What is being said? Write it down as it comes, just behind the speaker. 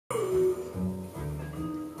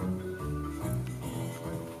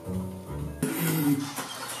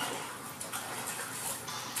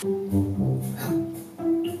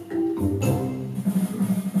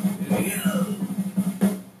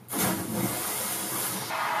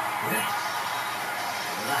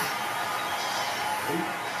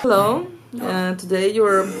Hello, today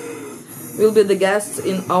will be the guests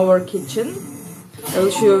in our kitchen. I will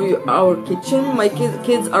show you our kitchen. My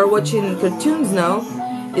kids are watching cartoons now.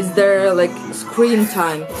 It's their like screen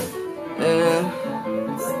time,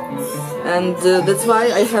 and that's why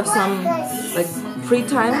I have some like free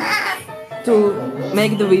time to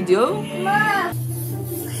make the video.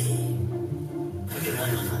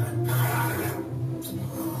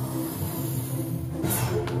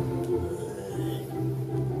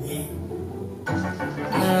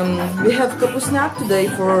 We have kapusnyak today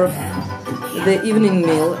for the evening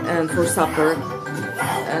meal and for supper,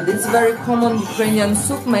 and it's very common Ukrainian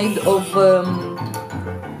soup made of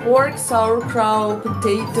pork, sauerkraut,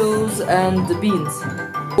 potatoes and beans.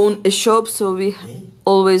 Own a shop, so we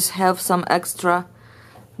always have some extra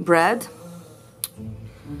bread,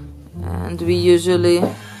 and we usually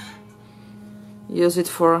use it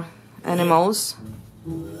for animals.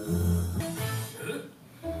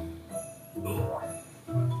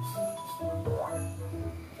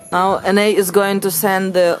 Now Enei is going to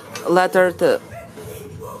send the letter to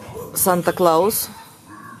Santa Claus.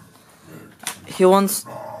 He wants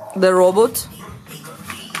the robot.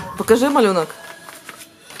 Покажи малюнок.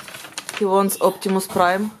 He wants Optimus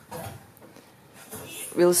Prime.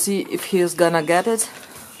 We'll see if he is gonna get it.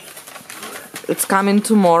 It's coming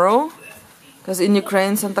tomorrow, because in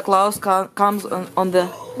Ukraine Santa Claus comes on the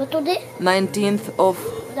 19th of...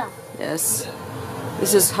 Yes.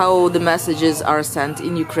 This is how the messages are sent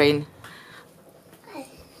in Ukraine.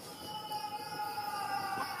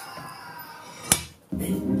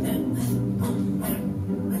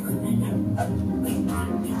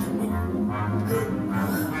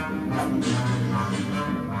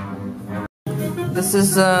 This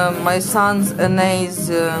is my son's Enei's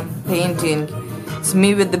painting. It's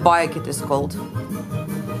Me with the Bike, it is called.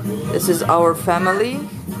 This is our family.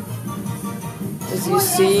 As you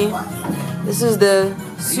see, this is the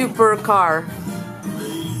super car,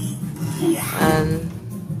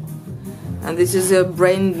 and this is a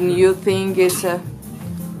brand new thing. It's a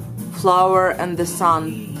flower and the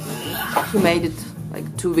sun. He made it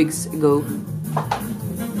like 2 weeks ago.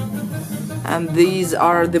 And these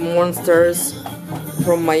are the monsters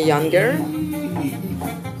from my younger.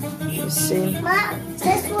 You see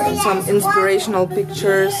some inspirational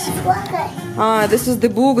pictures. This is the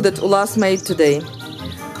book that Ulas made today.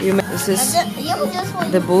 This is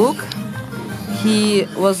the book. He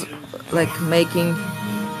was like making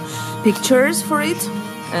pictures for it,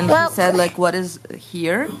 and he said like, what is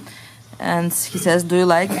here? And he says, do you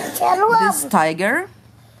like this tiger?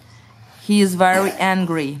 He is very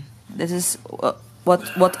angry. This is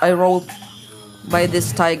what I wrote by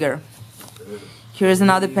this tiger. Here is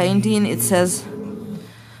another painting. It says,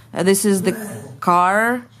 this is the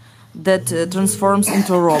car that transforms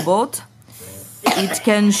into a robot. It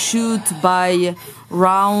can shoot by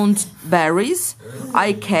round berries.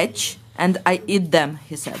 I catch and I eat them,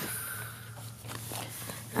 he said.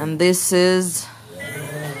 And this is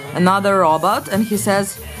another robot, and he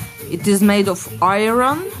says it is made of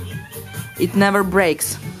iron. It never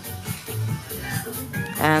breaks.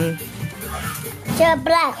 And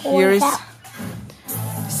here is,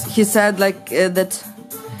 he said like that,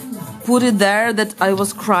 put it there that I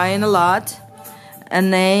was crying a lot,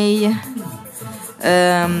 and they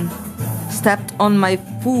stepped on my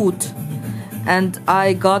foot and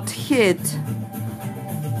I got hit.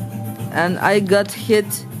 And I got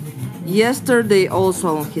hit yesterday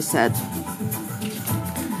also, he said.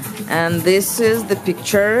 And this is the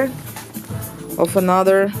picture of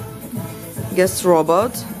another guest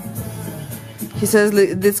robot. He says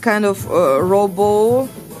this kind of robo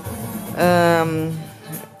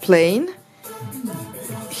plane.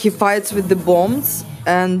 He fights with the bombs,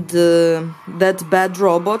 and that bad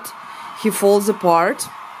robot, he falls apart.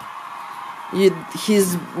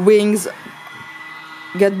 His wings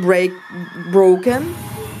get broken,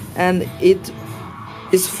 and it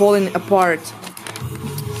is falling apart.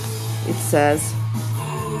 It says,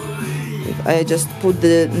 if I just put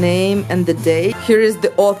the name and the date. Here is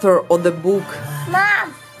the author of the book.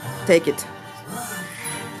 Mom! Take it.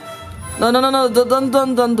 No,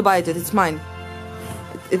 don't bite it, it's mine.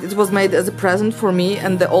 It was made as a present for me,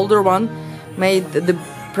 and the older one made the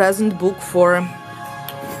present book for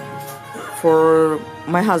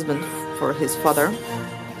my husband, for his father.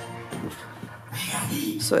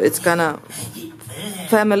 So it's kinda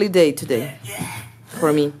family day today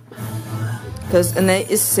for me, because Enei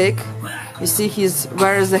is sick. You see, he's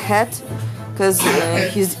wears a hat because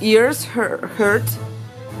his ears hurt,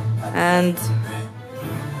 and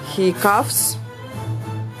he coughs,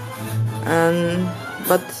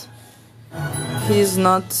 but he's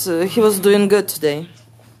not. He was doing good today.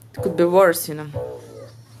 It could be worse, you know.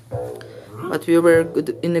 But we were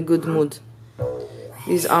in a good mood.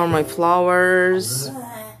 These are my flowers.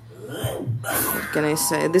 What can I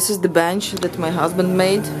say? This is the bench that my husband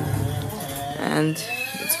made. And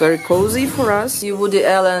it's very cozy for us. Woody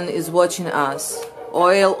Allen is watching us.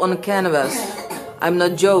 Oil on canvas. I'm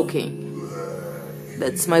not joking.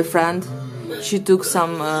 That's my friend. She took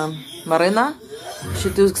some, Marina, she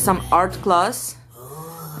took some art class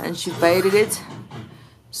and she painted it.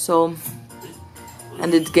 So,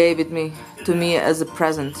 and it gave it to me as a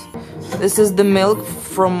present. This is the milk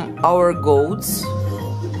from our goats.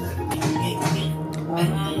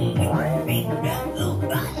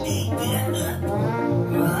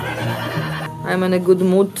 I'm in a good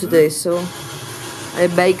mood today, so I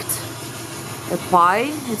baked a pie.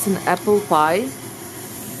 It's an apple pie.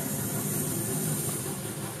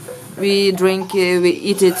 We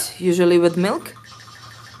eat it usually with milk.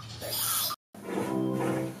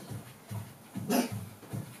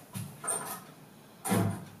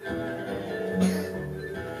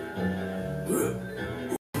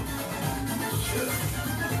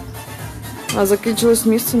 А закінчилось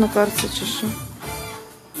місце на карті чи що?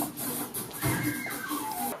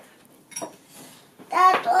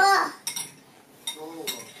 Тато!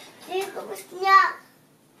 Тільки вкусняк!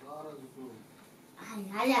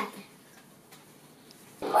 Галя.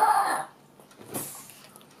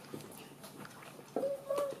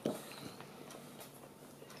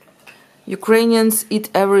 Ukrainians eat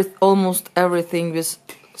almost everything with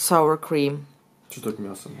sour cream. Що так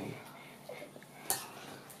м'яса мало?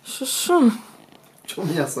 Що? Чого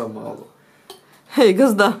м'яса мало? Ей,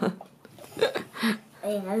 газда.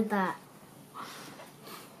 Газда.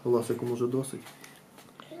 Ласику може досить?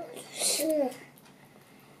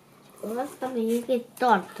 У нас там якийсь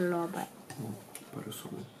торт робить.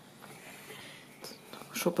 Пересуди.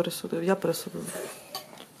 Що пересудив? Я пересудив.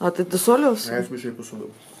 А ти досолював А все? я собі ще й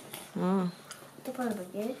посудив. Ти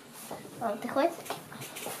пробуєш? Ти хочеш?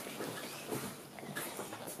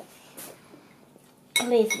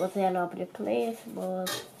 Клейс, бо я роблю клейс, бо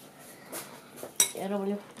я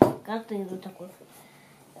роблю картину таку.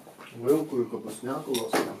 Вилкою, капусняку,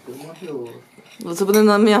 ласику, можливо. Це вони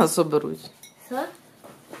на м'ясо беруть. Що?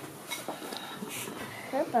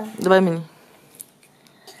 Треба? Давай мені.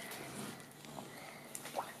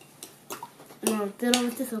 Ну, ти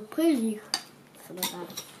робиш пиріг.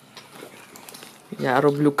 Я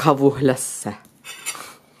роблю каву глясе.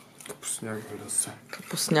 Капусняк глясе.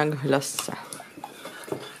 Капусняк глясе.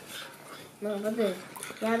 Ну, подивись.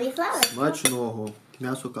 Я війшла? Смачного.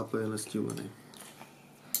 М'ясо капає на стіл.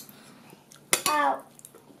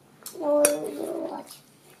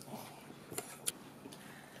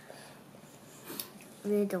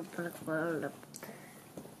 Не йду прикольно.